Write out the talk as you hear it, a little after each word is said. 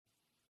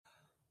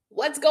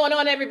What's going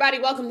on, everybody?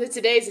 Welcome to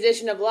today's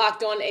edition of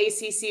Locked On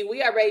ACC.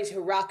 We are ready to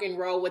rock and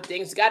roll with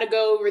things. Got to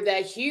go over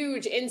that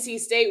huge NC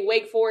State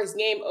Wake Forest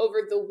game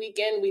over the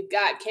weekend. We've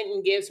got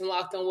Kenton Gibbs from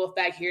Locked On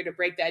Wolfpack here to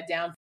break that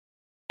down.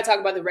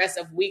 Talk about the rest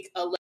of Week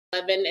 11,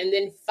 and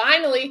then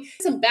finally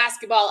some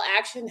basketball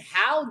action.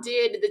 How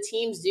did the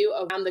teams do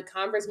around the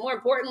conference? More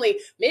importantly,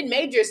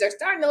 mid-majors, they're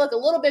starting to look a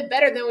little bit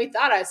better than we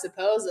thought, I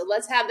suppose.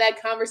 Let's have that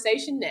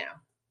conversation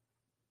now.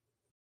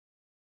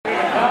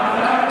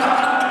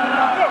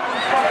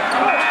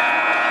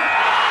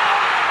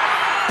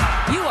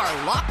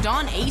 Locked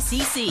On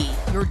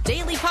ACC, your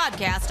daily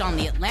podcast on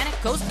the Atlantic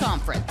Coast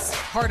Conference.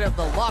 Part of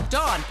the Locked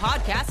On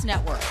Podcast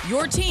Network,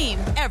 your team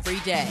every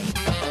day.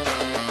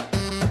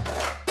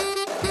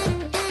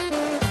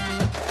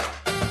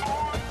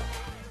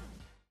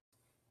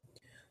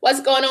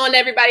 What's going on,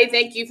 everybody?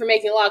 Thank you for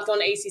making Locked On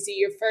ACC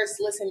your first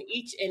listen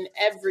each and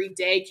every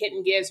day.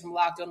 Kenton Gibbs from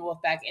Locked On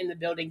Wolfpack in the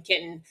building.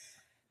 Kenton,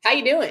 how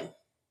you doing?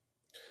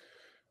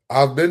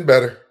 I've been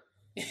better.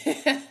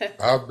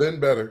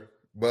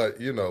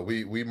 But, you know,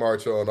 we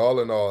march on.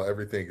 All in all,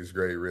 everything is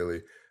great,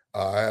 really.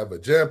 I have a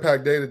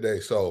jam-packed day today,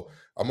 so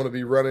I'm going to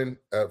be running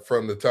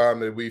from the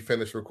time that we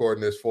finish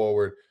recording this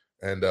forward,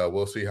 and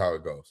we'll see how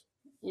it goes.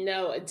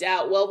 No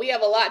doubt. Well, we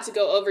have a lot to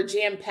go over,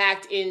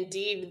 jam-packed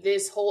indeed.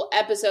 This whole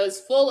episode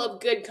is full of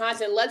good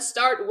content. Let's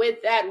start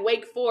with that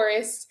Wake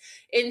Forest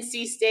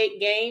NC State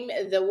game.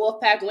 The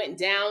Wolfpack went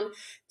down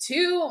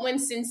to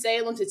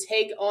Winston-Salem to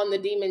take on the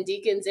Demon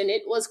Deacons, and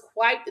it was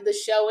quite the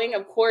showing.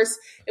 Of course,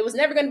 it was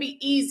never going to be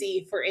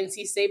easy for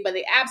NC State, but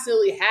they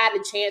absolutely had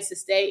a chance to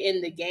stay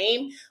in the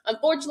game.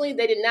 Unfortunately,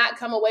 they did not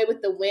come away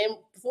with the win.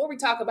 Before we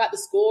talk about the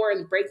score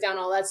and break down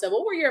all that stuff,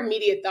 what were your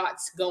immediate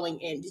thoughts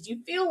going in? Did you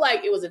feel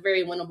like it was a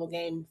very winnable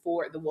game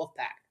for the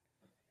Wolfpack?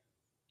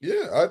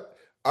 Yeah,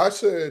 I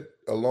said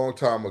a long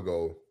time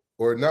ago,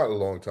 or not a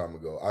long time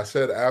ago, I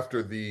said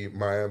after the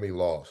Miami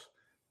loss,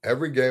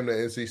 every game that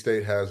NC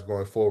State has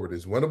going forward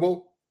is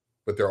winnable,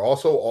 but they're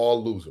also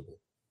all losable.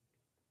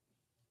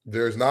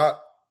 There's not,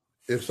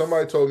 if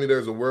somebody told me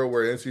there's a world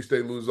where NC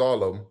State loses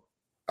all of them,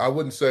 I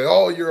wouldn't say,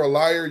 oh, you're a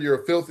liar,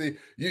 you're a filthy,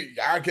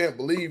 I can't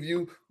believe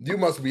you. You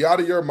must be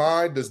out of your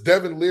mind. Does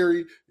Devin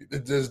Leary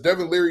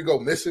go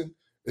missing?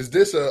 Is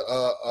this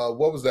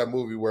what was that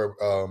movie where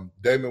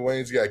Damon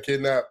Wayans got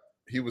kidnapped?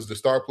 He was the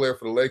star player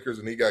for the Lakers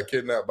and he got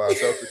kidnapped by a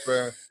Celtics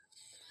fan.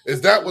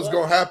 Is that what's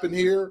going to happen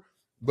here?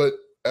 But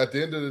at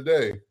the end of the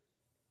day,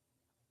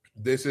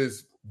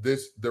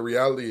 the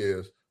reality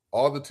is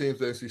all the teams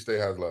that NC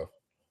State has left,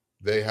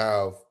 they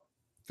have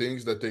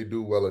things that they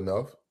do well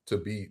enough to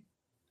beat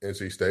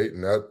NC State,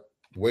 and that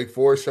Wake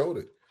Forest showed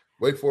it.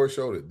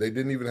 They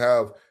didn't even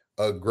have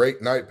a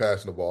great night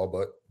passing the ball,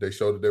 but they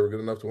showed that they were good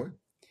enough to win.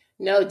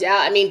 No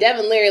doubt. I mean,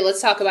 Devin Leary,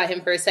 let's talk about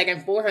him for a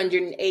second.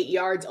 408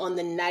 yards on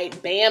the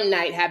night. Bam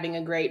Knight having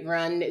a great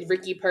run.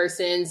 Ricky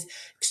Persons,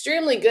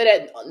 extremely good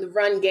at the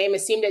run game. It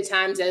seemed at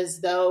times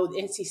as though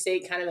NC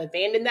State kind of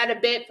abandoned that a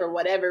bit for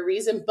whatever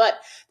reason,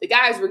 but the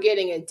guys were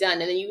getting it done.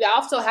 And then you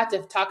also have to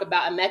talk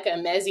about Emeka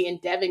Emezi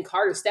and Devin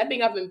Carter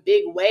stepping up in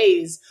big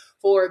ways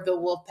for the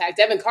Wolfpack.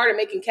 Devin Carter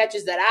making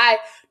catches that I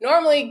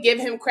normally give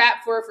him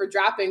crap for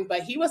dropping,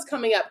 but he was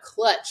coming up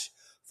clutch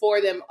for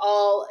them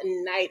all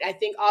night. I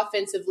think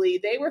offensively,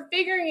 they were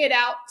figuring it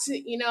out.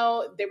 You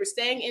know, they were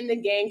staying in the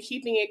game,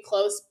 keeping it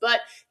close. But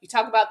you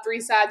talk about three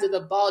sides of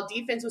the ball.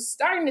 Defense was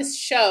starting to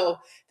show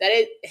that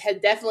it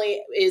had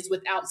definitely is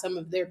without some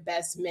of their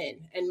best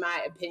men, in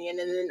my opinion.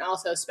 And then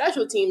also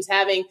special teams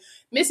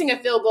missing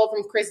a field goal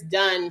from Chris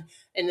Dunn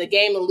in the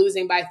game and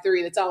losing by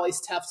 3. That's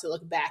always tough to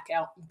look back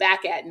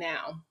at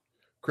now.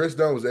 Chris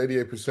Dunn was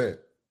 88%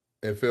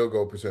 in field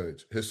goal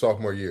percentage his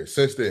sophomore year.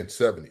 Since then,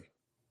 70%.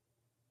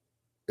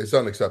 It's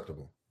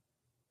unacceptable.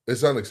 It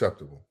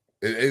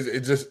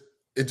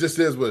just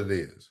is what it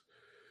is.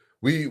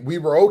 We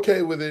were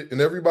okay with it,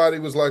 and everybody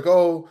was like,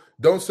 oh,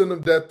 don't send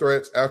them death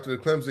threats after the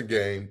Clemson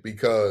game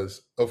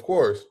because, of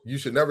course, you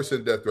should never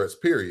send death threats,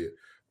 period.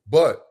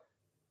 But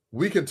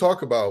we can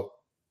talk about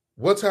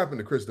what's happened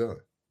to Chris Dunn.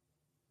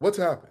 What's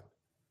happened?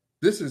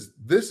 This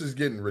is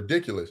getting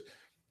ridiculous.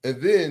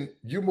 And then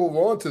you move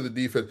on to the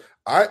defense.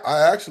 I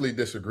actually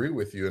disagree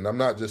with you, and I'm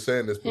not just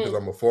saying this because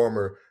I'm a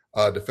former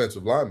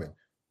defensive lineman.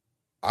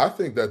 I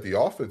think that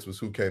the offense was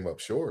who came up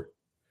short.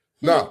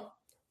 Now,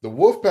 the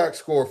Wolfpack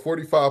scored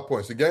 45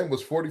 points. The game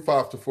was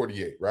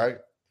 45-48, right?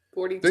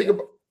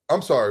 42.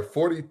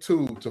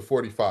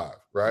 42-45,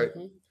 right?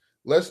 Mm-hmm.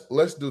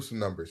 Let's do some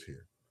numbers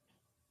here.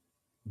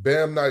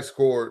 Bam Knight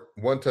scored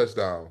 1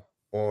 touchdown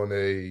on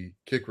a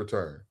kick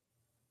return.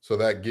 So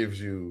that gives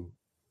you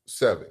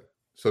 7.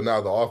 So now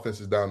the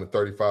offense is down to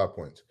 35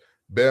 points.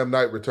 Bam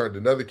Knight returned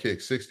another kick,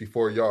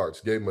 64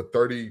 yards, gave him a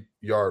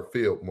 30-yard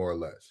field, more or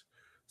less.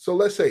 So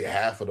let's say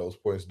half of those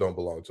points don't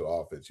belong to the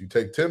offense. You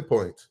take 10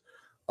 points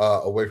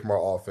away from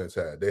our offense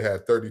had. They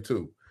had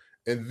 32.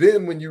 And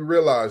then when you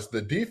realize the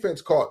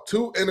defense caught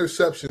 2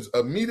 interceptions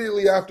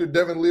immediately after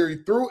Devin Leary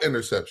threw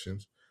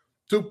interceptions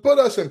to put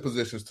us in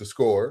positions to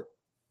score,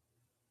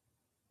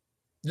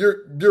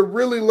 you're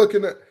really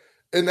looking at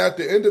And at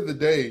the end of the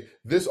day,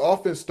 this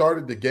offense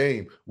started the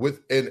game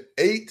with an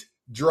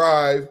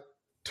 8-drive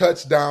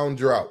touchdown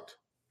drought.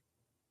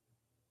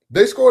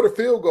 They scored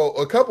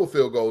a couple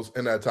field goals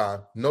in that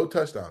time, no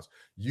touchdowns.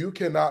 You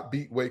cannot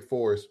beat Wake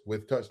Forest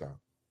with touchdowns.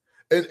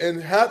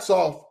 And hats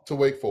off to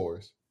Wake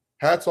Forest.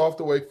 Hats off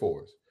to Wake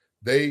Forest.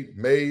 They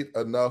made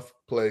enough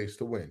plays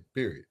to win,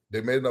 period.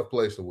 They made enough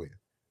plays to win.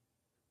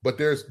 But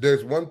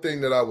there's one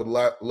thing that I would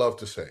love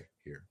to say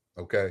here,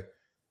 okay?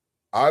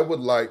 I would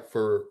like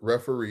for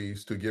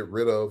referees to get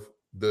rid of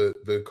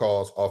the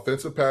calls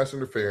offensive pass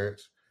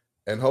interference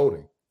and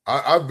holding.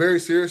 I very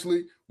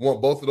seriously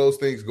want both of those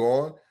things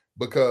gone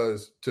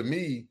because to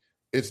me,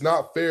 it's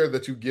not fair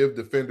that you give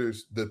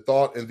defenders the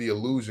thought and the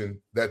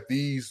illusion that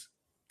these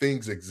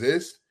things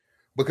exist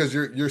because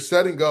you're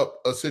setting up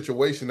a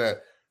situation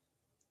that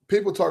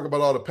people talk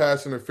about all the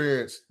pass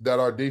interference that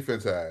our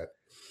defense had.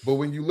 But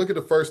when you look at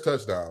the first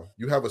touchdown,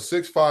 you have a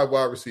 6'5"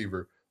 wide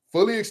receiver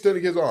fully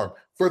extending his arm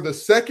for the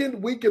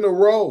second week in a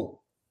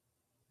row.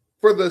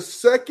 For the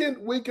second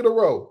week in a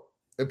row.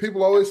 And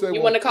people always say,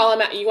 "You want to call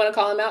him out? You want to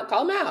call him out?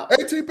 Call him out."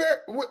 A.T. Perry,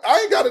 I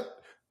ain't got to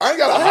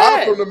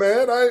hide from the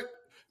man.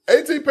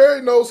 A.T.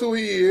 Perry knows who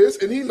he is,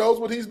 and he knows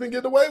what he's been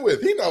getting away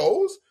with. He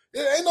knows.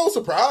 It ain't no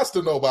surprise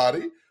to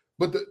nobody.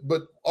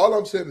 But all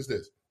I'm saying is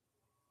this.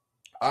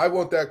 I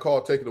want that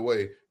call taken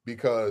away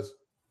because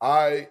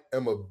I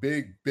am a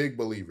big, big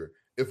believer.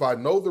 If I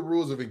know the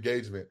rules of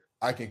engagement,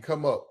 I can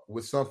come up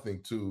with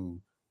something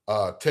to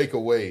take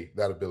away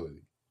that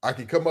ability. I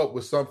can come up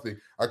with something.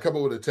 I come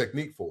up with a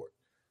technique for it.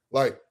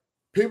 Like,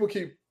 people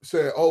keep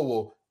saying, oh,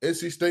 well,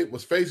 NC State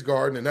was face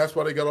guarding, and that's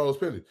why they got all those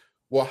penalties.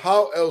 Well,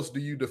 how else do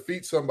you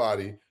defeat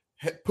somebody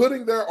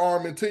putting their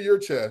arm into your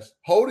chest,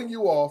 holding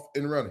you off,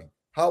 and running?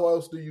 How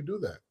else do you do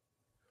that?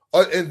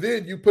 And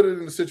then you put it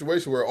in a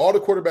situation where all the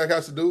quarterback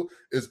has to do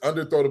is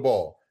underthrow the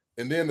ball.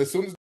 And then as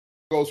soon as it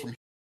goes from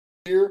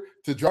here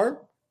to Jarm,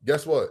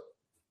 guess what?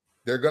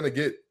 They're going to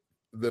get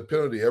the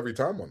penalty every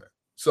time on that.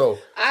 So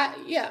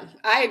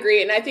I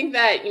agree. And I think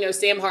that,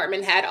 Sam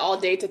Hartman had all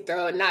day to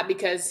throw, not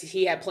because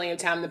he had plenty of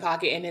time in the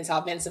pocket and his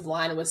offensive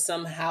line was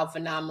somehow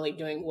phenomenally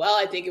doing well.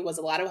 I think it was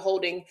a lot of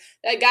holding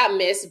that got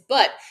missed,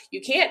 but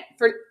you can't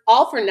for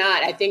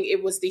naught. I think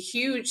it was the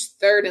huge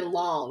third and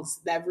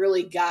longs that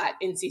really got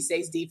NC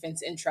State's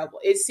defense in trouble.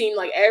 It seemed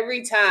like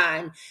every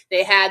time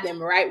they had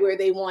them right where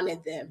they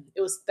wanted them,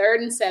 it was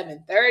 3rd and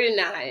 7, 3rd and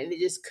 9, and they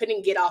just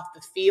couldn't get off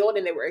the field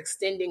and they were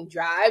extending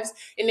drives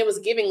and it was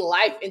giving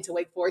life into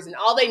Wake Forest, and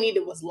all they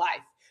needed was life.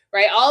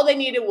 Right. All they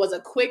needed was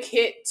a quick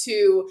hit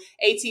to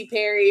A.T.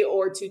 Perry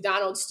or to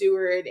Donald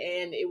Stewart.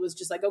 And it was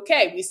just like,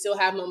 okay, we still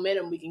have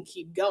momentum. We can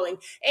keep going.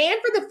 And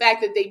for the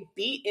fact that they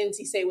beat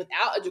NC State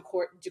without a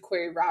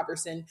Jaquarii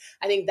Robertson,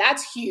 I think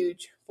that's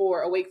huge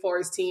for a Wake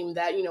Forest team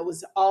that,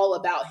 was all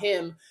about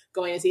him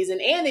going into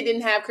season. And they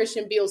didn't have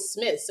Christian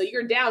Beal-Smith. So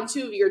you're down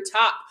 2 of your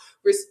top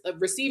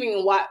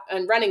receiving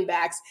and running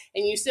backs,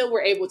 and you still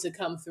were able to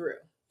come through.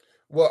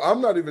 Well,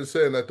 I'm not even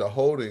saying that the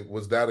holding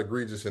was that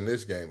egregious in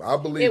this game. I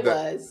believe it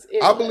was.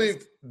 I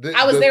believe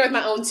I was there with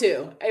my own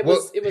too. It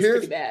was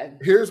pretty bad.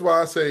 Here's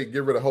why I say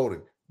get rid of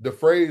holding. The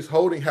phrase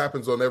holding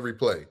happens on every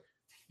play.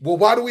 Well,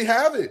 why do we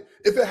have it?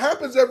 If it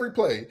happens every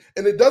play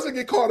and it doesn't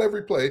get caught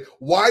every play,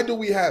 why do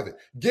we have it?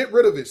 Get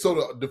rid of it so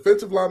the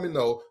defensive linemen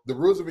know the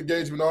rules of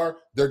engagement are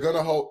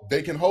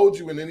they can hold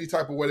you in any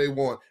type of way they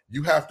want.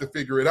 You have to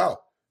figure it out.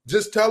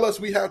 Just tell us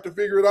we have to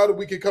figure it out and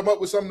we can come up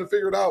with something to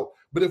figure it out.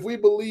 But if we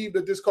believe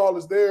that this call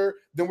is there,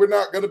 then we're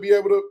not going to be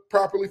able to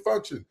properly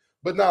function.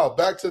 But now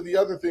back to the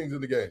other things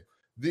in the game.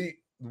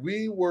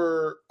 We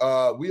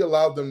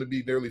allowed them to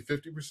be nearly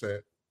 50%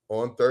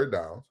 on third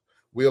downs.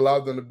 We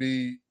allowed them to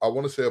be, I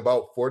want to say,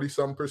 about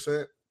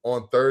 40-some%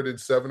 on 3rd and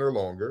 7 or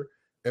longer,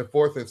 and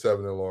 4th and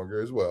 7 or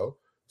longer as well.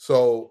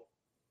 So,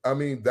 I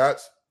mean,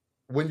 that's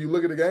when you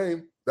look at the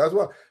game, that's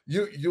why.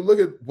 You look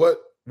at what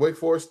Wake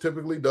Forest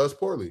typically does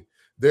poorly.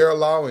 They're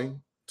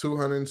allowing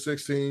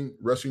 216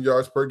 rushing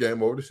yards per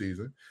game over the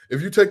season.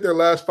 If you take their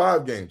last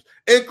 5 games,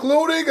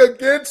 including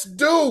against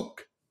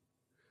Duke,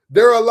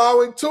 they're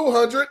allowing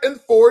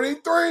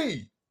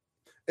 243.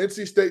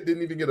 NC State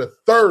didn't even get a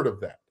third of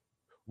that.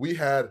 We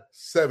had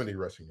 70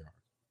 rushing yards.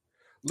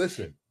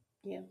 Listen,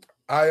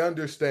 I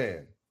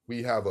understand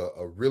we have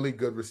a really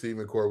good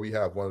receiving core. We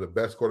have one of the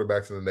best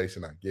quarterbacks in the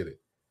nation. I get it.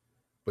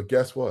 But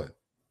guess what?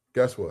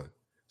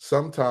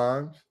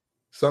 Sometimes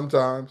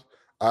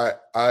I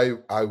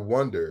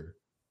wonder,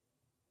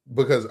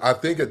 because I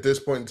think at this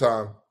point in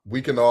time,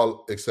 we can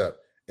all accept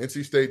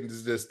NC State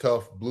is this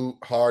tough,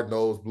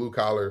 hard-nosed,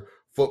 blue-collar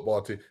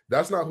football team.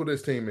 That's not who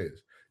this team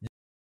is. You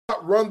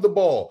cannot run the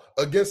ball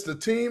against a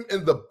team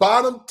in the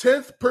bottom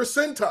 10th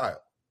percentile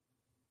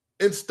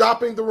in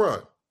stopping the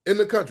run in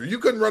the country. You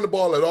couldn't run the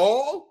ball at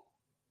all?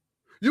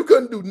 You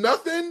couldn't do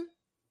nothing?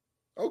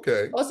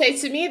 Okay. I'll say,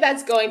 to me,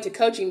 that's going to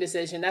coaching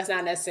decision. That's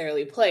not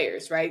necessarily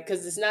players, right?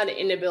 Because it's not an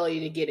inability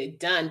to get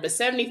it done. But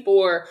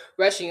 74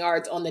 rushing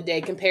yards on the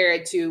day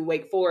compared to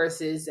Wake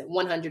Forest's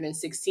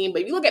 116.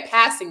 But if you look at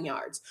passing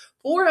yards,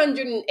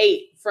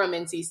 408 from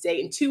NC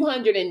State and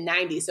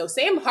 290. So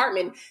Sam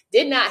Hartman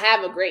did not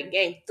have a great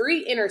game.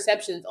 3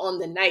 interceptions on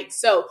the night.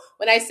 So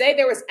when I say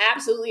there was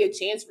absolutely a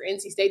chance for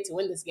NC State to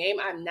win this game,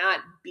 I'm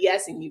not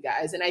BSing you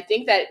guys. And I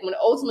think that when it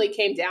ultimately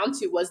came down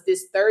to was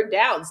this third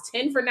downs,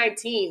 10 for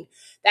 19.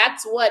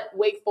 That's what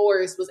Wake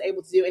Forest was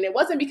able to do. And it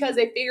wasn't because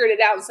they figured it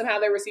out and somehow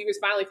their receivers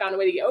finally found a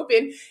way to get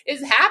open.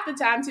 It's half the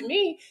time, to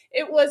me,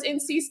 it was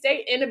NC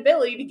State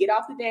inability to get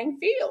off the dang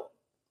field.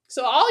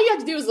 So all you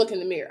have to do is look in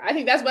the mirror. I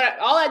think that's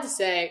all I had to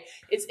say.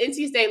 It's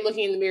NC State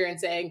looking in the mirror and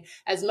saying,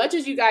 as much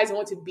as you guys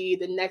want to be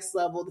the next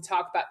level,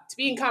 to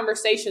be in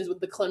conversations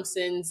with the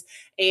Clemsons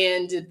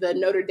and the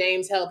Notre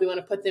Dames, hell, if you want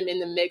to put them in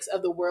the mix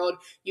of the world,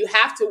 you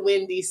have to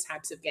win these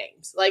types of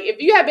games. Like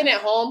if you have been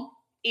at home,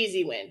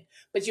 easy win.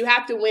 But you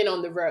have to win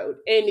on the road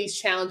in these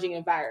challenging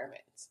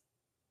environments.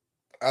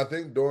 I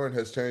think Doeren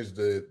has changed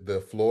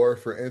the floor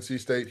for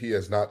NC State. He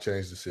has not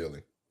changed the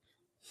ceiling.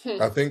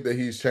 I think that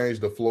he's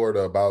changed the floor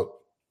to about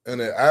in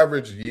an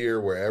average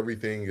year where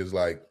everything is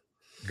like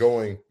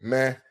going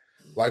meh,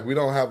 like we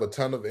don't have a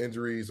ton of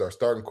injuries. Our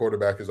starting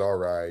quarterback is all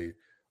right.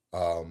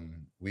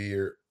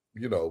 We're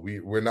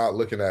not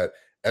looking at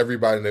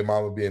everybody and their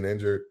mama being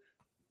injured.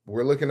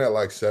 We're looking at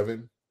like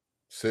 7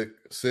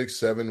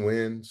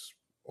 wins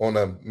on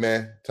a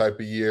meh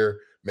type of year.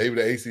 Maybe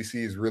the ACC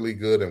is really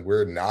good and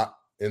we're not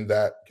in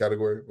that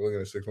category. We're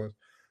looking at 6 wins.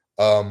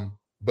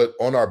 But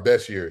on our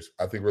best years,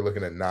 I think we're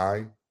looking at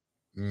 9.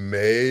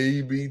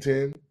 Maybe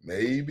 10,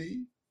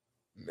 maybe.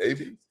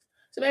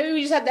 So maybe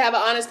we just have to have an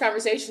honest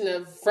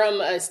conversation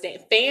from a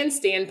fan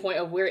standpoint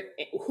of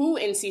who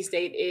NC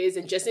State is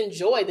and just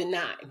enjoy the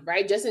 9,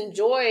 right? Just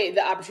enjoy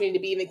the opportunity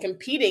to be even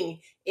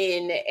competing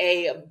in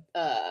a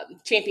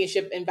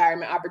championship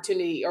environment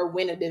opportunity or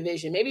win a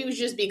division. Maybe we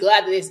should just be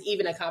glad that there's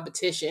even a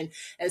competition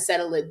and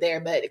settle it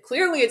there. But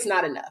clearly it's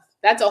not enough.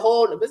 That's a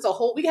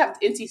whole, we have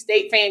NC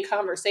State fan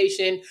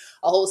conversation,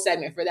 a whole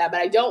segment for that. But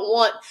I don't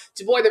want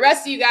to bore the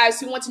rest of you guys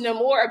who want to know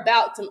more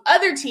about some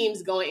other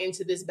teams going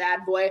into this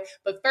bad boy.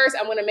 But first,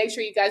 I want to make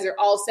sure you guys are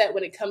all set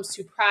when it comes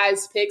to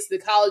Prize Picks, the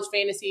college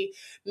fantasy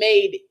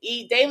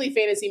daily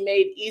fantasy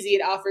made easy.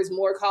 It offers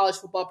more college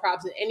football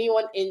props than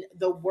anyone in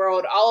the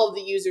world. All of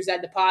the users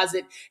that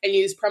deposit and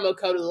use promo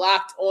code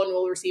LOCKED ON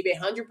will receive a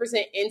 100%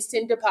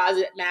 instant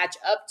deposit match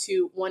up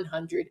to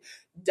 $100.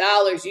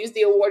 Use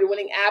the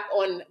award-winning app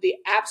on the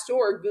App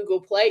Store or Google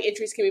Play.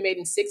 Entries can be made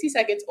in 60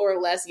 seconds or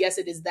less. Yes,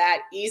 it is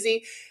that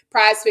easy.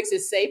 Prize Picks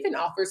is safe and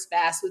offers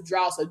fast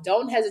withdrawal, so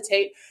don't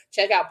hesitate.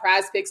 Check out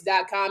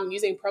prizepicks.com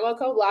using promo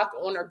code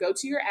LOCKEDON or go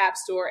to your app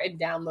store and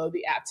download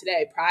the app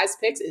today. Prize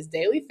Picks is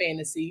daily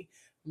fantasy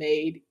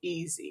made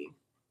easy.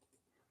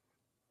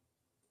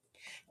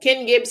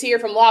 Ken Gibbs here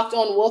from Locked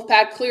On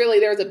Wolfpack. Clearly,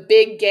 there was a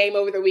big game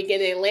over the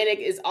weekend. The Atlantic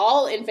is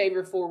all in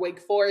favor for Wake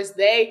Forest.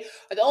 They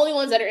are the only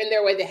ones that are in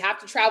their way. They have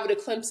to travel to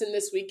Clemson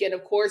this weekend.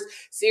 Of course,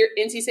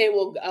 NC State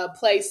will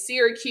play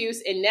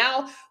Syracuse. And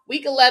now,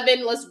 Week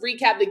 11, let's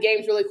recap the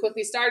games really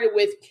quickly. Started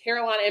with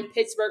Carolina and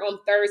Pittsburgh on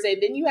Thursday.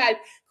 Then you had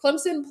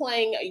Clemson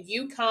playing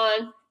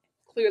UConn.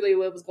 Clearly, it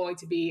was going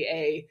to be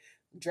a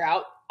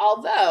drought,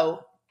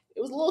 although it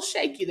was a little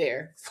shaky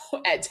there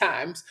at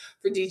times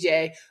for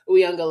DJ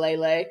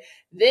Uiagalelei.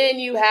 Then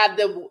you have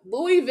the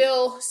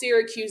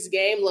Louisville-Syracuse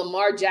game.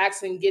 Lamar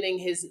Jackson getting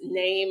his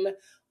name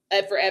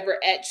forever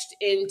etched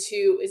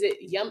into, is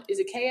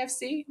it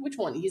KFC? Which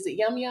one? Is it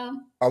Yum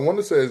Yum? I want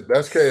to say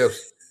that's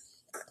KFC.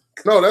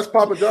 No, that's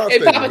Papa John's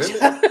Stadium, isn't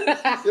it?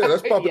 Yeah,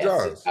 that's Papa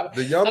John's.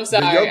 I'm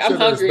sorry, I'm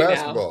hungry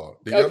now.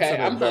 Okay,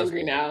 I'm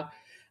hungry now.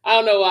 I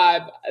don't know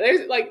why.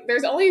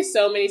 There's only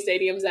so many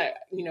stadiums that,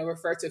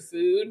 refer to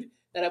food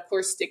that, of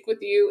course, stick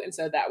with you. And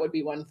so that would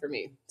be one for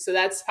me. So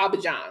that's Papa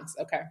John's.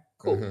 Okay,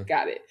 cool. Mm-hmm.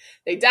 Got it.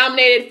 They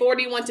dominated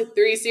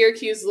 41-3.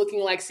 Syracuse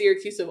looking like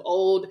Syracuse of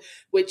old,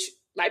 which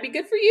might be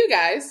good for you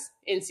guys,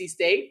 NC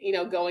State,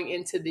 going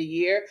into the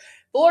year.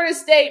 Florida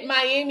State,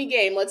 Miami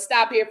game. Let's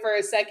stop here for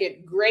a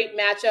second. Great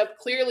matchup.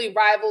 Clearly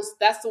rivals.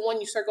 That's the one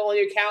you circle on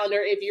your calendar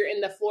if you're in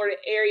the Florida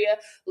area.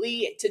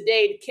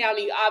 Lee-Dade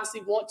County, you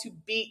obviously want to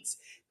beat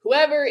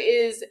whoever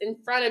is in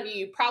front of you.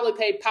 You probably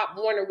paid Pop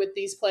Warner with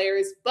these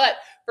players. But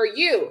for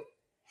you,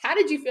 how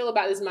did you feel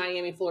about this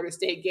Miami-Florida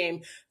State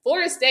game?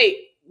 Florida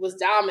State was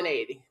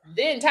dominating.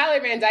 Then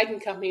Tyler Van Dyke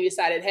and company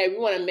decided, hey, we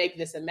want to make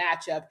this a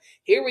matchup.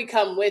 Here we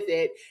come with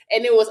it.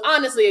 And it was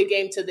honestly a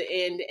game to the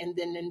end. And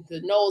then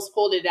the Noles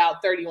pulled it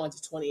out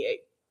 31-28.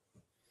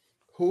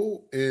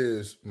 Who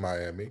is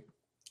Miami?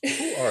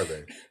 Who are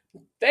they?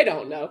 They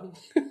don't know.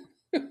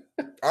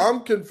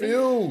 I'm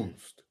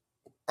confused,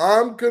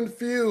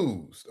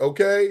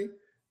 okay?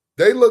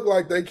 They look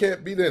like they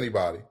can't beat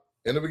anybody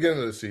in the beginning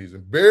of the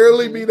season.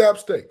 Barely beat App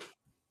State.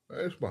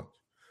 That's much.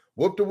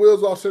 Whoop the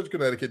wheels off Central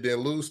Connecticut, then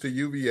lose to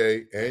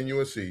UVA and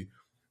UNC.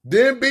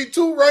 Then beat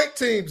 2 ranked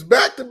teams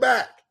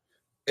back-to-back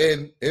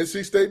in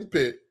NC State and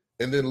Pitt,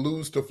 and then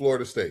lose to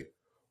Florida State.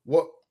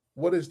 What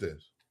is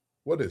this?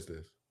 What?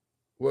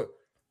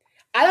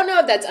 I don't know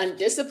if that's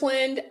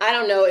undisciplined. I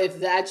don't know if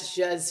that's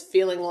just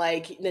feeling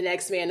like the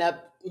next man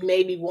up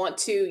maybe want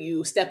to.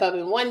 You step up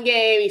in one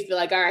game, you feel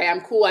like, all right,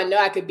 I'm cool. I know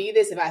I could be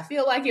this if I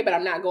feel like it, but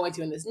I'm not going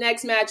to in this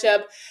next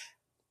matchup.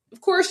 Of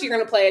course, you're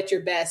going to play at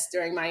your best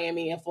during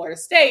Miami and Florida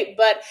State,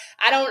 but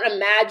I don't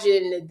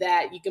imagine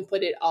that you can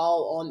put it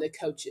all on the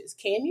coaches.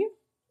 Can you?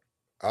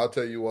 I'll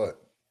tell you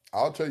what.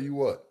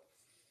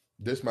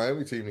 This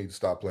Miami team needs to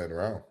stop playing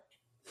around.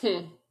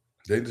 They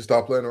need to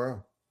stop playing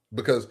around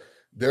because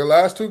their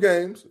last 2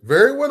 games,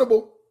 very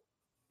winnable.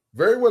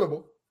 Very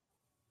winnable.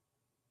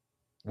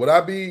 Would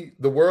I be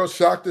the world's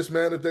shockest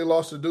man if they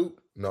lost to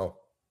Duke? No.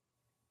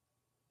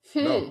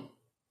 No.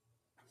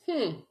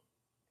 No.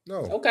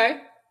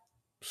 Okay.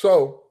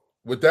 So,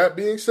 with that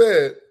being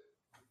said,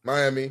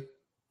 Miami,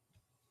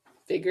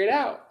 figure it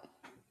out.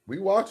 We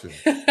watching.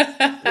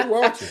 We're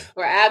watching.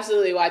 We're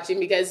absolutely watching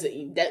because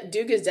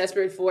Duke is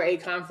desperate for a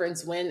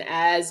conference win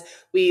as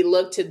we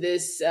look to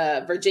this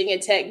Virginia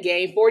Tech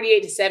game,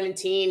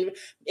 48-17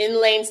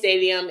 in Lane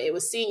Stadium. It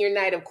was senior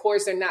night. Of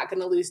course, they're not going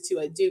to lose to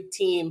a Duke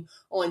team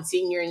on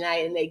senior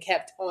night, and they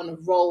kept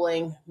on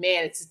rolling.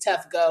 Man, it's a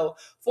tough go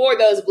for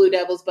those Blue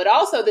Devils, but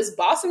also this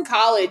Boston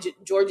College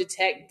Georgia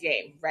Tech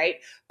game, right?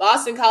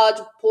 Boston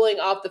College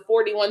pulling off the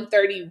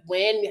 41-30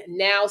 win,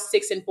 now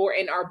 6-4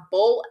 and are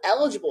bowl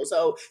eligible.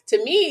 So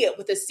to me,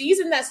 with a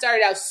season that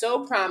started out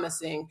so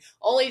promising,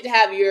 only to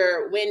have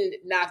your win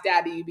knocked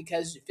out of you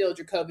because Phil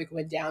Dracovic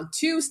went down,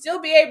 to still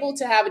be able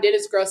to have a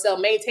Dennis Grosel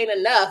maintain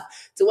enough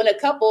to win a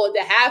couple,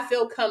 to have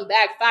Phil come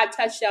back, 5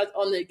 touchdowns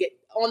on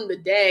the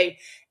day,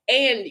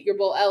 and you're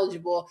bowl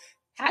eligible.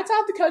 Hats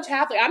off to Coach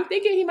Hafley. I'm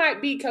thinking he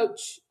might be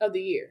Coach of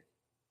the Year.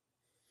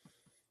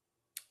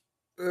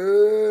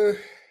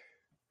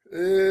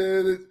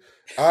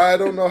 I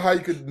don't know how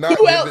you could not.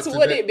 Who else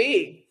would it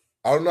be?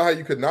 I don't know how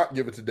you could not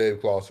give it to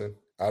Dave Clawson.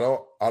 I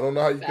don't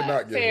know how you could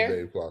not give it to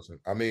Dave Clawson.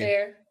 I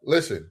mean,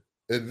 listen,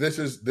 this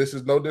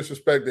is no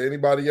disrespect to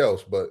anybody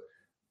else, but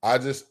I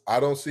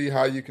don't see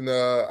how you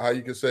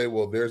can say,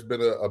 well, there's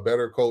been a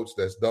better coach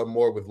that's done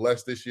more with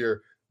less this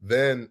year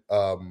than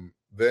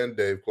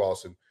Dave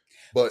Clawson.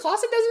 But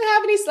Clawson doesn't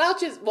have any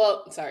slouches.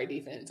 Well, sorry,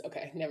 defense.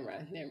 Okay, never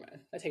mind.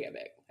 I take it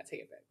back.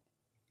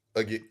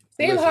 Again,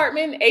 Sam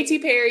Hartman, A.T.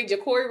 Perry,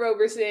 Ja'Cory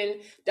Roberson,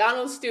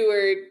 Donald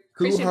Stewart,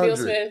 Christian Beal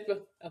Smith.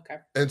 Okay.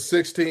 And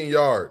 16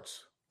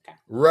 yards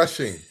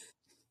rushing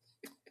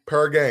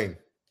per game.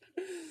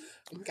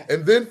 Okay.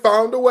 And then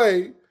found a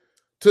way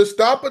to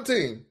stop a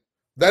team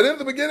that in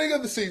the beginning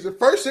of the season,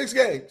 first 6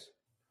 games,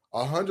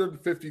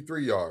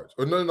 153 yards.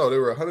 Or no, they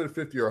were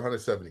 150 or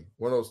 170.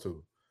 One of those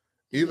two.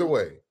 Either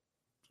way,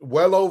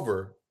 well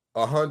over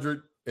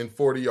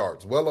 140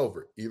 yards. Well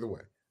over, either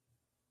way.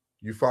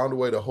 You found a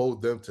way to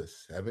hold them to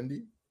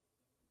 70?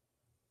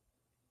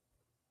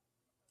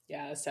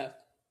 Yeah, that's tough.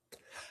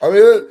 I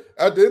mean,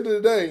 at the end of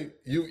the day,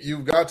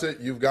 you've got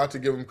to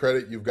give him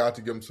credit. You've got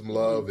to give him some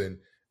love, and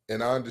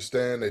I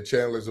understand that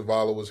Chandler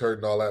Zavala was hurt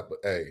and all that, but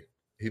hey,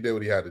 he did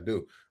what he had to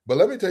do. But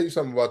let me tell you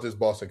something about this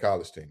Boston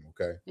College team,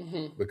 okay?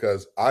 Mm-hmm.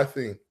 Because I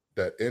think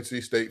that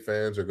NC State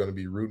fans are going to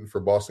be rooting for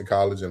Boston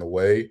College in a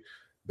way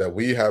that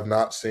we have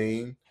not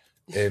seen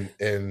in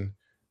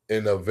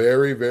a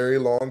very, very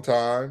long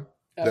time.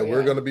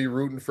 We're going to be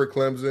rooting for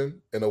Clemson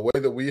in a way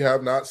that we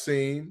have not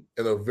seen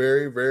in a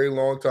very, very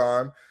long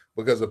time,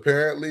 because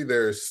apparently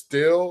there's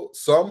still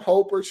some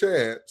hope or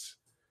chance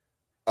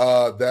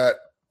that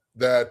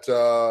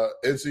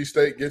NC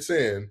State gets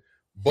in,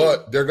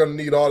 but they're going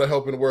to need all the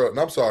help in the world. And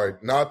I'm sorry,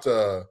 not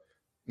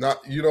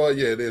you know what?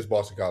 Yeah, it is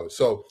Boston College.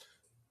 So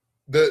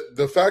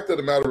the fact of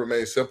the matter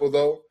remains simple,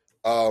 though.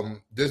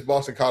 This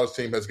Boston College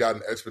team has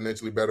gotten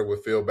exponentially better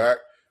with Phil back.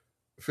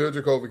 Phil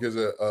Dracovic is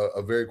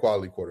a very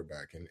quality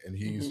quarterback, and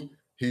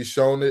he's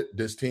shown it.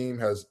 This team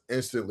has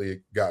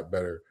instantly got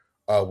better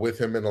with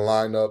him in the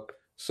lineup.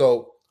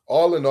 So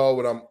all in all,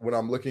 when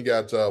I'm looking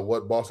at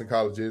what Boston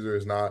College is or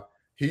is not,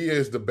 he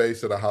is the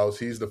base of the house.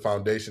 He's the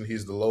foundation.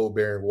 He's the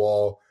load-bearing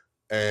wall.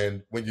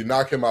 And when you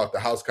knock him out, the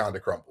house kind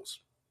of crumbles.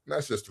 And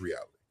that's just the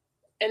reality.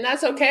 And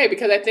that's okay,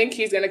 because I think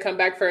he's going to come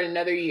back for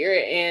another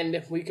year,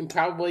 and we can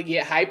probably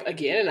get hype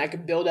again, and I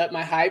can build up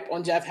my hype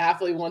on Jeff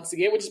Hafley once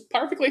again, which is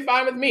perfectly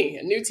fine with me.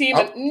 A new team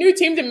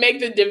to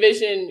make the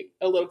division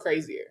a little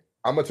crazier.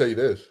 I'm going to tell you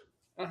this.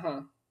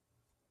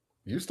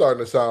 You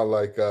starting to sound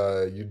like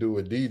you do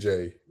a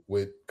DJ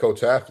with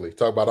Coach Hafley.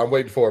 Talk about I'm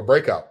waiting for a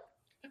breakout.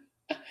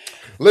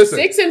 Listen,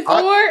 6-4.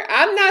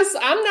 I'm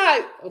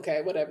not.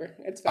 Okay, whatever.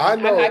 It's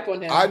fine. I'm hype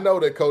on him. I know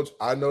that Coach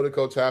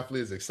Hafley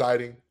is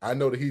exciting. I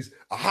know that he's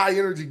a high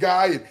energy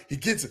guy, and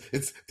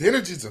the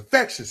energy is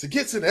infectious. It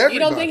gets into everybody. You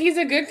don't think he's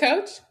a good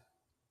coach?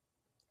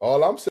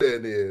 All I'm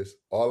saying is,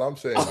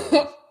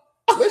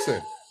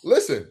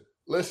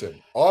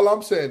 listen. All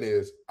I'm saying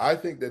is, I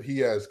think that he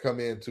has come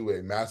into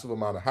a massive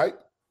amount of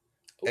hype,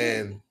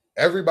 and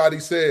everybody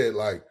said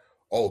like,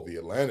 "Oh, the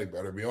Atlantic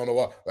better be on the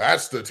wall.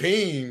 That's the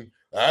team."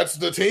 That's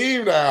the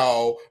team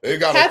now. They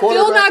got a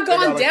quarterback. Had Phil not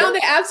gone down, they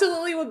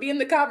absolutely would be in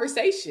the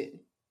conversation.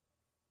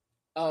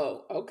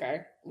 Oh,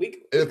 okay.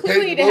 We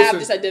clearly need to have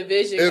just a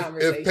division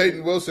conversation. If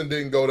Peyton Wilson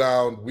didn't go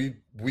down,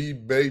 we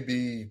may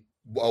be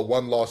a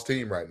one-loss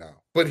team right now.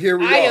 But here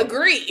we are. I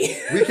agree.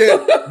 You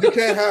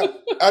can't have,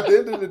 at the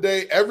end of the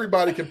day,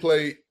 everybody can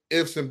play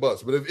ifs and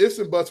buts. But if ifs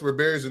and buts were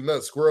berries and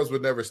nuts, squirrels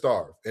would never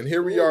starve. And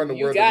here we are in the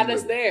world. You got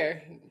us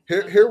there.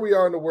 Here we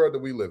are in the world that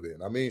we live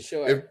in. I mean,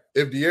 sure.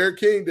 if De'Aaron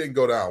King didn't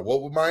go down,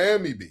 what would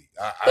Miami be?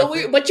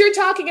 But you're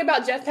talking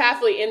about Jeff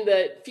Hafley in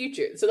the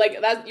future. So like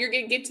you're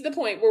going to get to the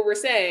point where we're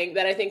saying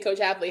that I think Coach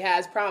Hafley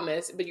has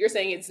promise, but you're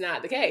saying it's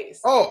not the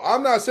case. Oh,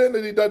 I'm not saying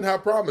that he doesn't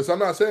have promise. I'm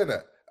not saying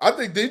that. I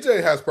think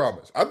DJ has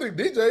promise. I think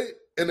DJ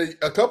in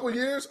a couple of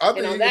years.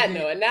 And on that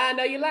note, now I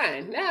know you're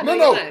lying.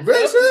 No,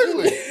 very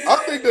seriously. I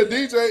think that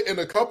DJ in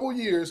a couple of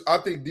years, I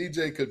think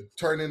DJ could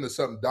turn into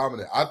something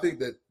dominant. I think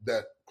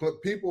that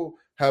people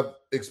have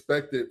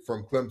expected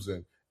from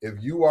Clemson, if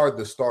you are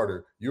the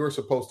starter, you are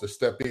supposed to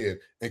step in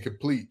and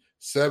complete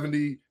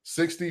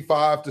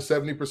 65 to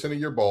 70% of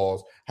your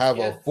balls, have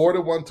a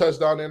 4-to-1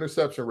 touchdown to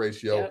interception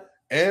ratio,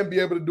 and be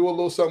able to do a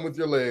little something with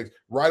your legs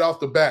right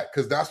off the bat,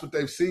 because that's what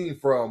they've seen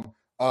from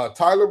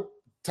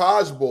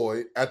Taj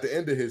Boyd at the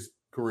end of his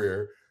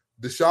career,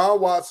 Deshaun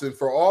Watson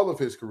for all of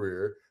his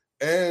career,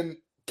 and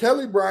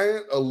Kelly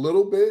Bryant a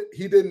little bit.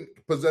 He didn't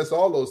possess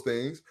all those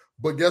things,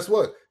 but guess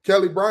what?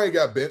 Kelly Bryant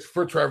got benched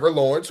for Trevor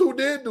Lawrence, who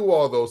did do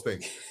all those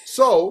things.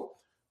 So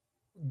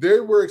they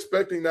were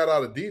expecting that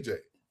out of DJ.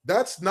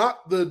 That's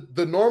not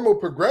the normal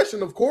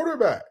progression of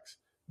quarterbacks.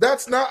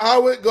 That's not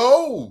how it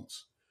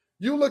goes.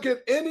 You look at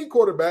any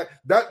quarterback,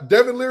 that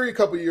Devin Leary a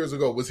couple years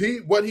ago, was he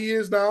what he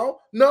is now?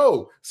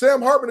 No.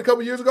 Sam Hartman a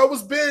couple years ago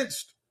was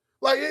benched.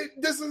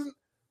 This is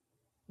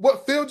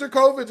what Phil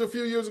Jurkovec a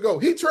few years ago.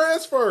 He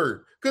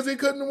transferred because he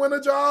couldn't win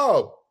a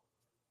job.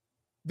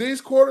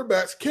 These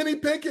quarterbacks, Kenny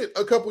Pickett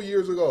a couple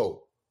years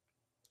ago.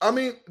 I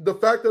mean, the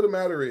fact of the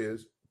matter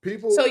is,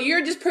 people. So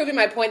you're just proving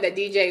my point that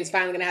DJ is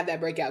finally going to have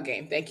that breakout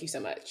game. Thank you so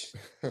much.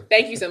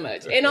 Thank you so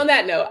much. And on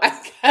that note, I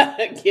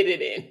gotta get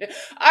it in.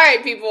 All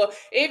right, people.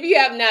 If you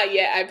have not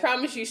yet, I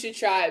promise you should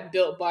try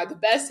Built Bar, the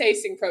best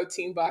tasting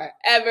protein bar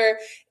ever.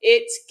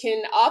 It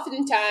can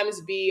oftentimes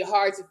be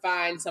hard to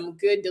find some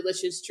good,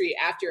 delicious treat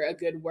after a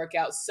good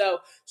workout. So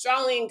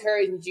strongly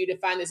encourage you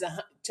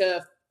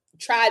to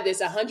try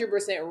this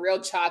 100%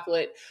 real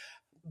chocolate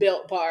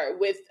Built Bar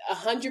with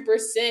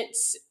 100%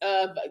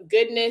 of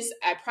goodness.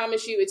 I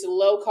promise you it's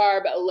low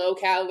carb, low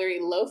calorie,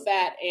 low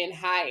fat, and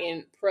high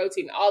in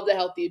protein. All the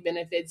healthy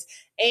benefits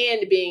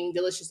and being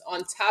delicious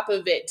on top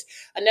of it.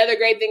 Another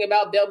great thing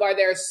about Built Bar,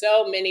 there are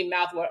so many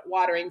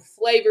mouth-watering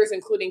flavors,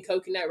 including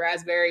coconut,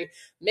 raspberry,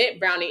 mint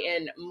brownie,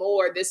 and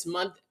more. This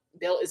month,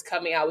 Built is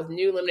coming out with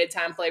new limited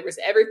time flavors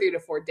every 3 to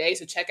 4 days.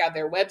 So check out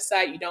their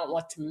website. You don't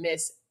want to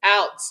miss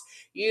out.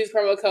 Use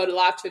promo code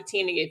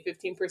LOCKED15 to get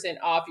 15%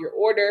 off your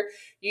order.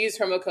 Use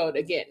promo code,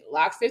 again,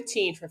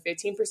 LOCKED15 for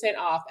 15%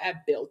 off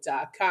at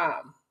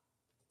Built.com.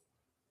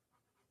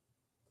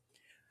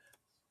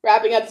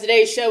 Wrapping up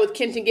today's show with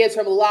Kenton Gibbs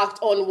from Locked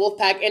on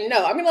Wolfpack. And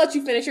no, I'm going to let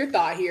you finish your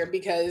thought here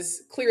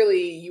because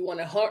clearly you want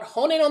to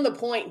hone in on the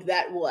point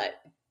that what?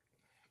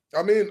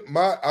 I mean,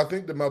 I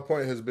think that my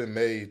point has been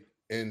made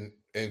in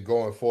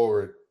going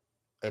forward,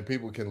 and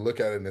people can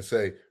look at it and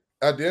say,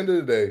 at the end of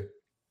the day,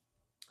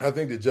 I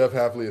think that Jeff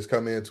Hafley has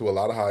come into a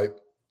lot of hype,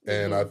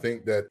 and I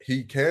think that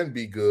he can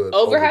be good.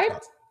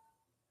 Overhyped?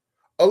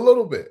 A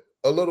little bit,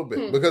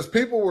 because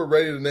people were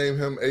ready to name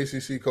him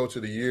ACC Coach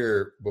of the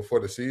Year before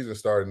the season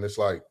started, and it's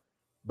like,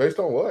 based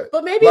on what?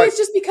 But maybe it's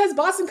just because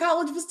Boston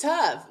College was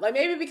tough. Like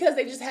maybe because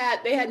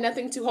they had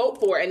nothing to hope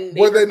for, and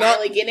they were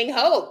finally getting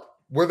hope.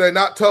 Were they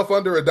not tough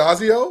under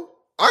Adazio?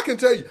 I can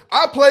tell you,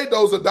 I played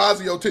those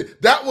Adazio teams.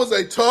 That was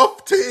a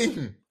tough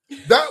team.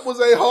 That was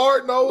a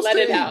hard-nosed team.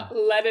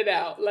 Let it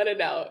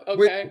out. Okay.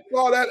 When you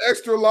saw that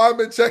extra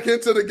lineman check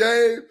into the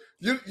game,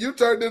 you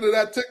turned into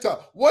that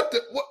TikTok. What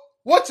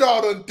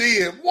y'all done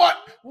did?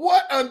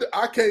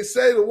 I can't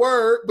say the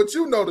word, but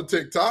you know the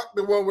TikTok,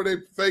 the one where they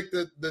fake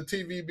the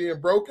TV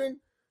being broken.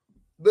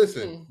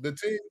 Listen, the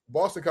team,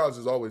 Boston College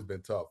has always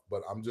been tough,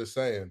 but I'm just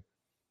saying,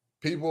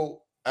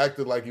 people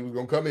acted like he was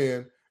going to come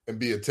in and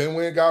be a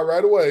 10-win guy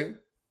right away.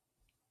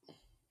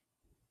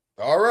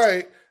 All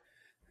right.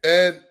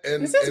 And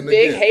this is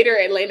big hater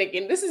Atlantic,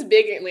 and this is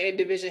big Atlantic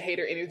Division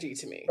hater energy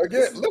to me.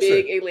 Again, listen,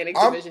 big Atlantic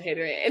Division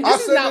hater. And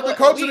this is not the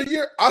coach of the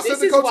year. I said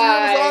the coach of the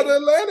year was out of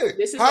Atlantic.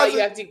 This is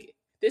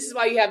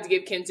why you have to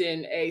give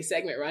Kenton a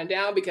segment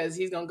rundown, because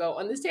he's gonna go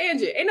on this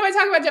tangent. Ain't nobody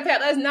talking about Jeff Hafley.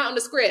 That's not on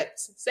the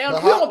script. We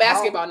on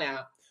basketball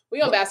now.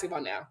 We on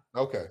basketball now.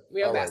 Okay.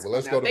 We on basketball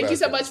let's go to Thank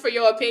basketball. you so much for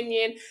your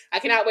opinion. I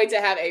cannot wait to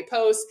have a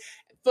post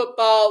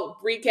football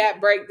recap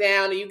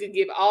breakdown, and you can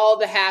give all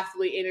the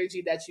Hafley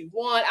energy that you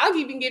want. I'll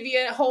even give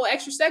you a whole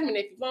extra segment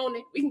if you want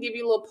it. We can give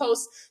you a little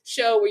post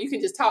show where you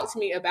can just talk to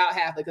me about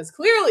Hafley, because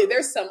clearly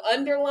there's some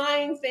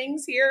underlying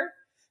things here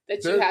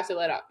that you have to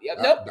let out. Yep.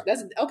 Nope.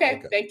 That's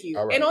okay. Thank you.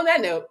 Right. And on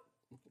that note,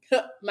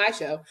 my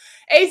show,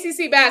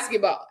 ACC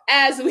basketball,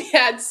 as we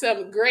had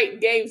some great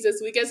games this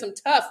weekend, some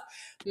tough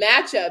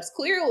matchups.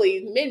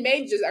 Clearly,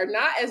 mid-majors are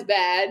not as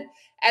bad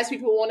as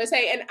people want to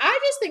say. And I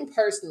just think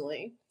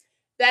personally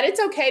that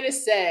it's okay to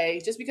say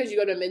just because you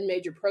go to a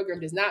mid-major program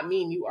does not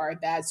mean you are a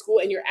bad school,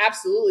 and you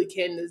absolutely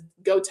can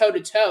go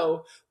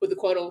toe-to-toe with the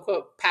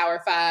quote-unquote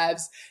Power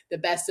Fives, the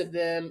best of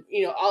them,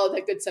 all of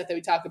that good stuff that we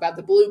talk about,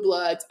 the blue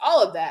bloods,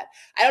 all of that.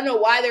 I don't know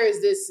why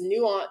there's this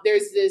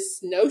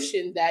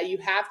notion that you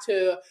have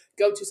to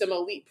go to some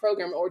elite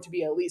program or to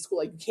be an elite school,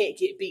 like you can't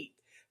get beat.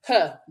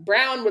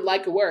 Brown would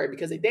like a word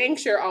because they dang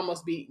sure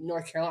almost beat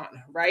North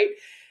Carolina, right?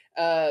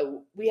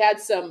 We had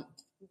some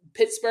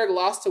Pittsburgh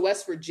lost to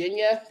West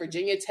Virginia.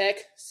 Virginia Tech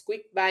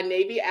squeaked by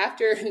Navy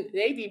after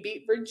Navy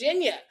beat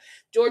Virginia.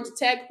 Georgia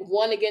Tech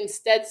won against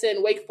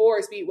Stetson. Wake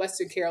Forest beat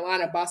Western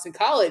Carolina. Boston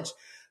College.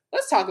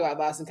 Let's talk about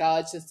Boston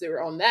College since they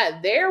were on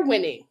that. They're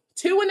winning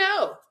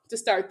 2-0 to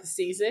start the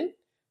season.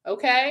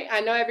 Okay, I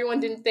know everyone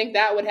didn't think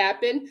that would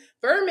happen.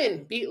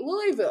 Furman beat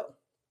Louisville.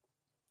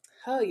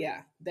 Oh,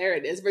 yeah, there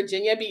it is.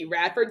 Virginia beat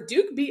Radford.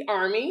 Duke beat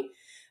Army.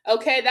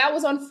 Okay, that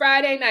was on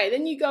Friday night.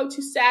 Then you go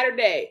to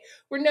Saturday,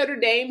 where Notre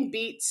Dame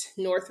beat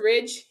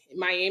Northridge.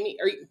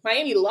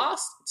 Miami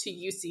lost to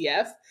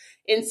UCF.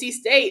 NC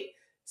State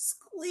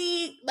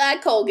squeaked by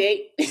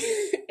Colgate,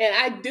 and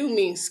I do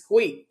mean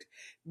squeaked.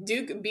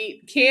 Duke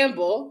beat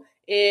Campbell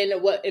in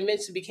what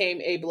eventually became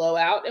a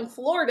blowout, and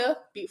Florida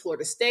beat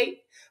Florida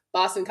State.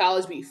 Boston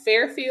College beat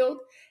Fairfield,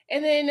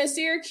 and then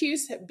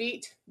Syracuse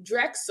beat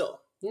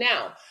Drexel.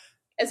 Now,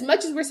 as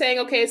much as we're saying,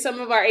 okay, some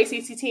of our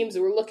ACC teams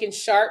were looking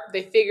sharp,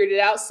 they figured it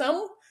out.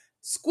 Some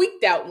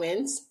squeaked out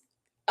wins.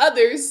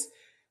 Others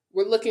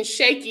were looking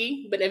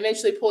shaky, but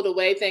eventually pulled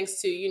away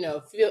thanks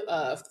to,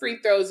 free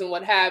throws and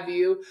what have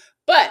you.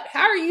 But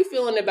how are you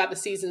feeling about the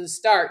season's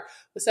start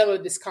with some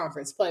of this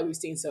conference play we've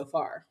seen so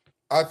far?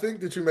 I think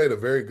that you made a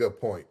very good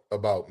point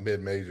about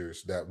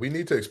mid-majors that we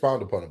need to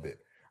expound upon a bit.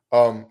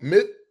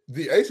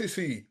 The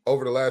ACC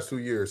over the last 2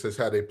 years has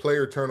had a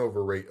player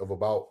turnover rate of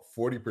about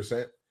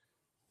 40%.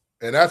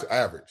 And that's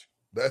average.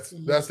 That's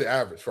the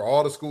average for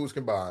all the schools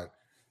combined.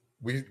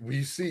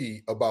 We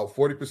see about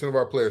 40% of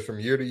our players from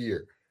year to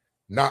year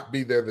not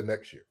be there the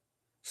next year.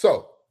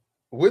 So,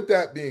 with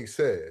that being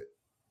said,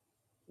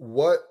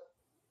 what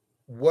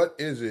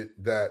is it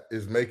that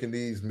is making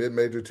these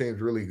mid-major teams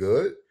really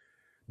good?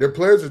 Their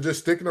players are just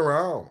sticking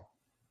around.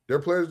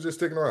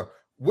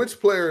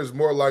 Which player is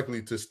more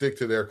likely to stick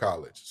to their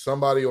college?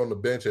 Somebody on the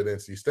bench at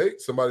NC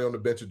State, somebody on the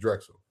bench at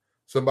Drexel.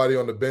 Somebody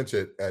on the bench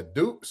at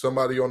Duke,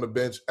 somebody on the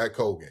bench at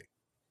Colgate.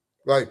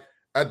 Like,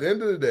 at the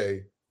end of the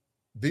day,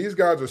 these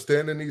guys are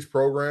staying in these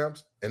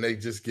programs and they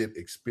just get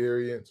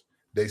experience.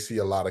 They see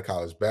a lot of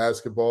college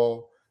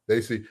basketball.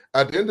 At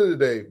the end of the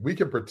day, we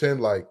can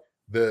pretend like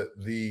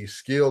the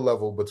skill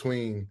level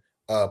between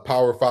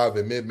Power 5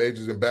 and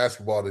mid-majors in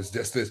basketball is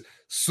just this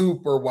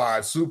super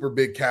wide, super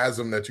big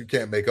chasm that you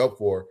can't make up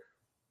for.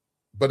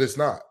 But it's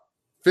not.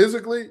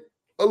 Physically,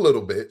 a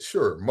little bit,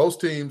 sure.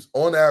 Most teams,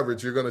 on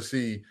average, you're going to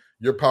see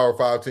your Power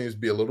 5 teams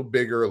be a little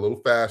bigger, a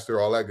little faster,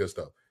 all that good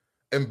stuff.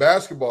 In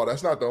basketball,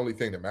 that's not the only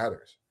thing that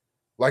matters.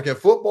 Like in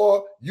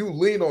football, you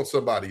lean on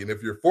somebody, and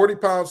if you're 40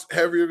 pounds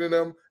heavier than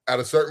them, at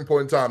a certain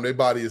point in time, their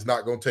body is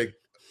not going to take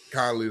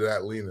kindly to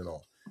that leaning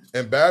on.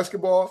 In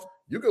basketball,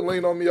 you can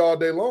lean on me all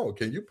day long.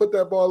 Can you put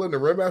that ball in the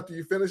rim after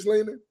you finish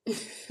leaning?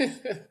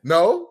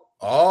 No?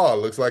 Oh,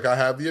 looks like I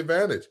have the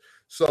advantage.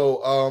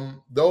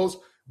 So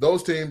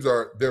those teams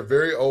they're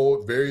very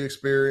old, very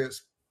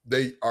experienced.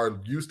 They are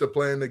used to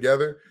playing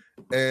together.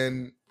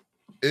 And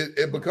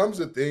it becomes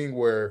a thing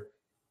where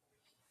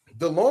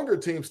the longer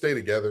teams stay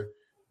together,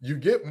 you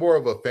get more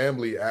of a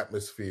family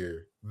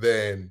atmosphere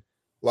than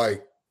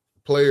like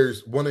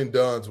players one and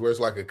dones where it's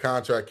like a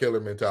contract killer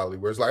mentality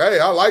where it's like, hey,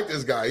 I like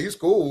this guy. He's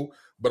cool,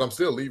 but I'm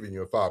still leaving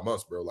you in 5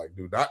 months, bro. Like,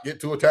 do not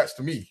get too attached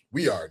to me.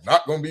 We are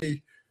not going to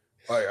be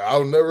like,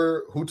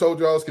 who told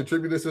you I was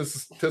contributing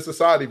to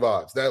society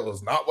vibes? That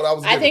was not what I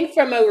was getting. I think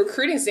from a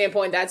recruiting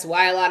standpoint, that's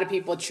why a lot of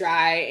people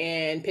try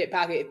and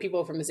pickpocket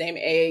people from the same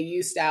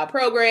AAU style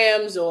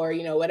programs or,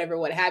 whatever,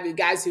 what have you,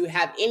 guys who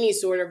have any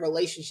sort of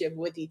relationship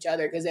with each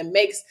other, because it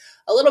makes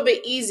a little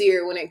bit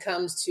easier when it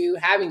comes to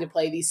having to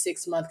play these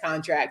 6-month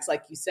contracts,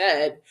 like you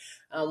said,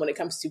 when it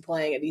comes to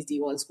playing at these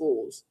D1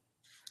 schools.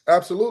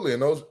 Absolutely.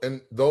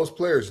 And those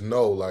players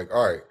know, like,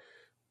 all right,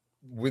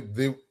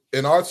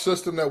 in our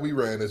system that we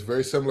ran is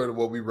very similar to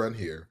what we run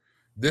here.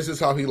 This is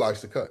how he likes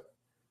to cut.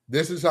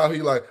 This is how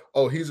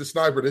he's a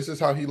sniper. This is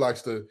how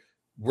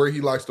where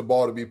he likes the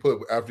ball to be put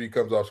after he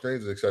comes off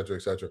screens, et cetera,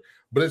 et cetera.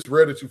 But it's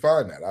rare that you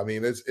find that. I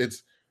mean,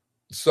 it's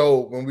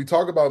so when we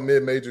talk about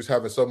mid-majors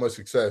having so much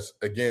success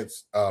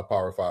against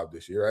Power 5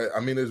 this year,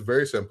 I mean, it's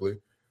very simply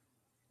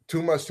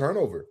too much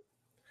turnover.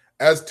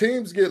 As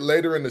teams get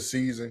later in the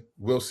season,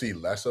 we'll see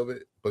less of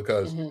it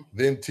because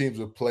then teams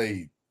will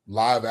play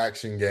live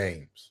action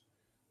games.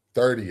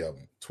 30 of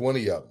them,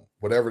 20 of them,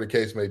 whatever the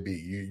case may be.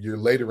 You're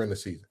later in the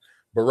season.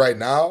 But right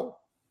now,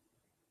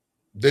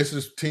 this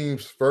is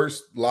team's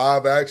first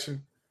live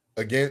action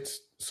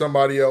against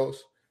somebody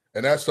else.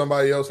 And that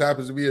somebody else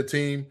happens to be a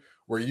team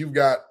where you've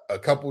got a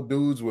couple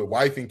dudes with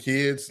wife and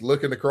kids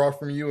looking across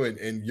from you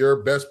and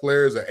your best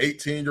player is an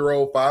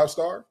 18-year-old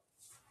 5-star.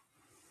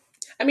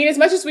 I mean, as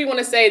much as we want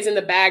to say it's in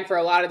the bag for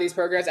a lot of these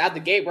programs out the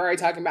gate, we're already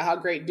talking about how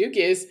great Duke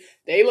is.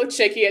 They looked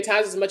shaky at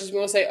times as much as we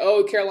want to say,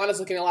 oh, Carolina's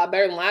looking a lot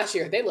better than last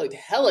year. They looked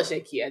hella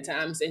shaky at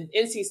times. And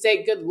NC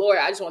State, good Lord,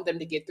 I just want them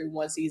to get through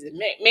one season.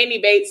 Manny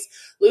Bates,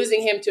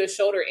 losing him to a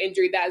shoulder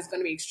injury, that is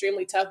going to be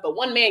extremely tough. But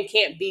one man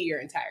can't be your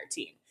entire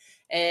team.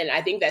 And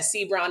I think that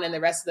Sebron and the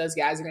rest of those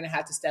guys are going to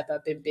have to step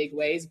up in big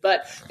ways.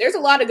 But there's a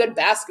lot of good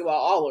basketball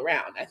all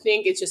around. I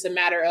think it's just a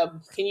matter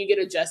of, can you get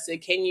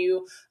adjusted? Can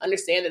you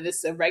understand that this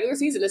is a regular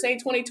season? This ain't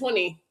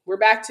 2020. We're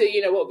back to,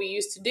 what we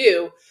used to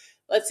do.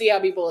 Let's see how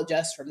people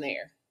adjust from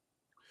there.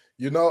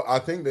 I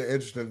think the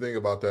interesting thing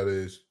about that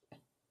is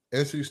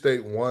NC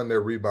State won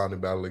their rebounding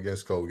battle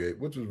against Colgate,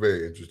 which was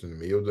very interesting to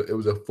me. It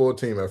was a full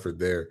team effort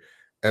there.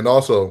 And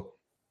also,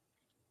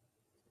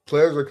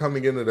 players are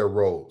coming into their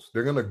roles.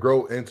 They're going to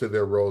grow into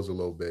their roles a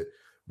little bit,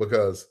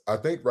 because I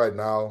think right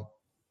now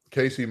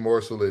Casey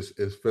Morsell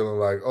is feeling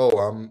like, oh,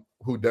 I'm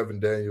who Devin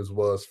Daniels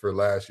was for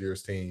last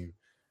year's team.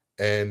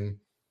 And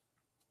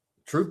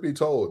truth be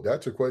told,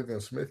 that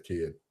Jaquavion Smith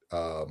kid,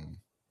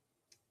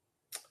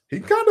 he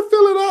kind of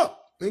fill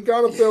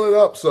it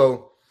up.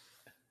 So,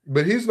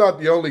 but he's not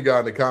the only guy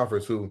in the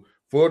conference who,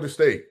 Florida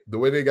State, the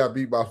way they got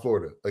beat by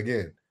Florida,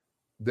 again,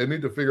 they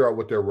need to figure out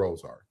what their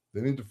roles are. They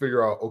need to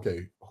figure out,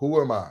 okay,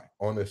 who am I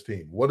on this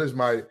team? What is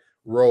my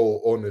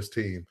role on this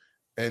team?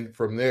 And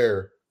from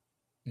there,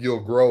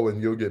 you'll grow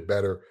and you'll get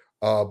better.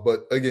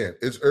 But again,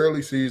 it's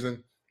early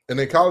season. And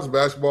in college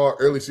basketball,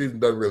 early season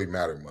doesn't really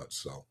matter much.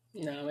 So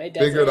no, it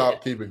doesn't. Figure it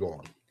out, keep it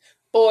going.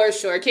 For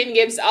sure. Ken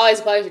Gibbs, always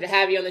a pleasure to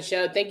have you on the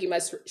show. Thank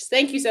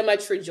you so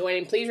much for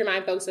joining. Please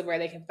remind folks of where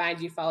they can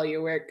find you, follow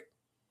your work.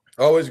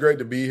 Always great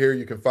to be here.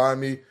 You can find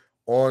me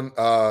on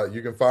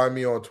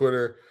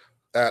Twitter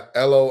at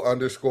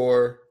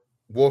LO_Wolfpack.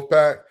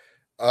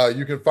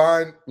 You can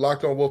find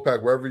Locked On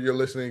Wolfpack wherever you're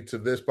listening to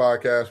this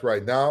podcast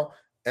right now.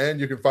 And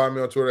you can find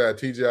me on Twitter at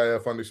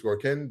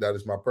TGIF_Ken. That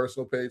is my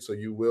personal page. So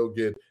you will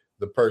get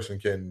the person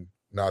Ken,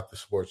 not the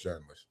sports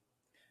journalist.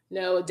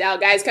 No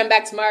doubt. Guys, come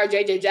back tomorrow.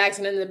 JJ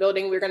Jackson in the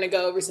building. We're going to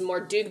go over some more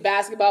Duke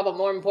basketball, but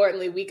more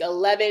importantly, week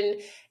 11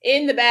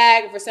 in the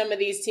bag for some of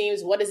these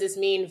teams. What does this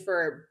mean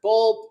for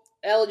bowl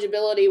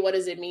eligibility? What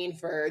does it mean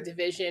for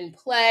division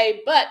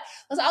play? But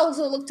let's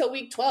also look to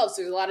week 12.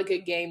 So there's a lot of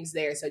good games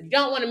there. So you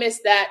don't want to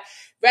miss that.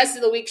 Rest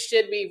of the week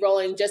should be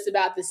rolling just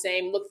about the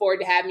same. Look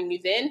forward to having you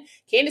then.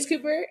 Candace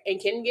Cooper and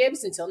Ken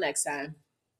Gibbs. Until next time.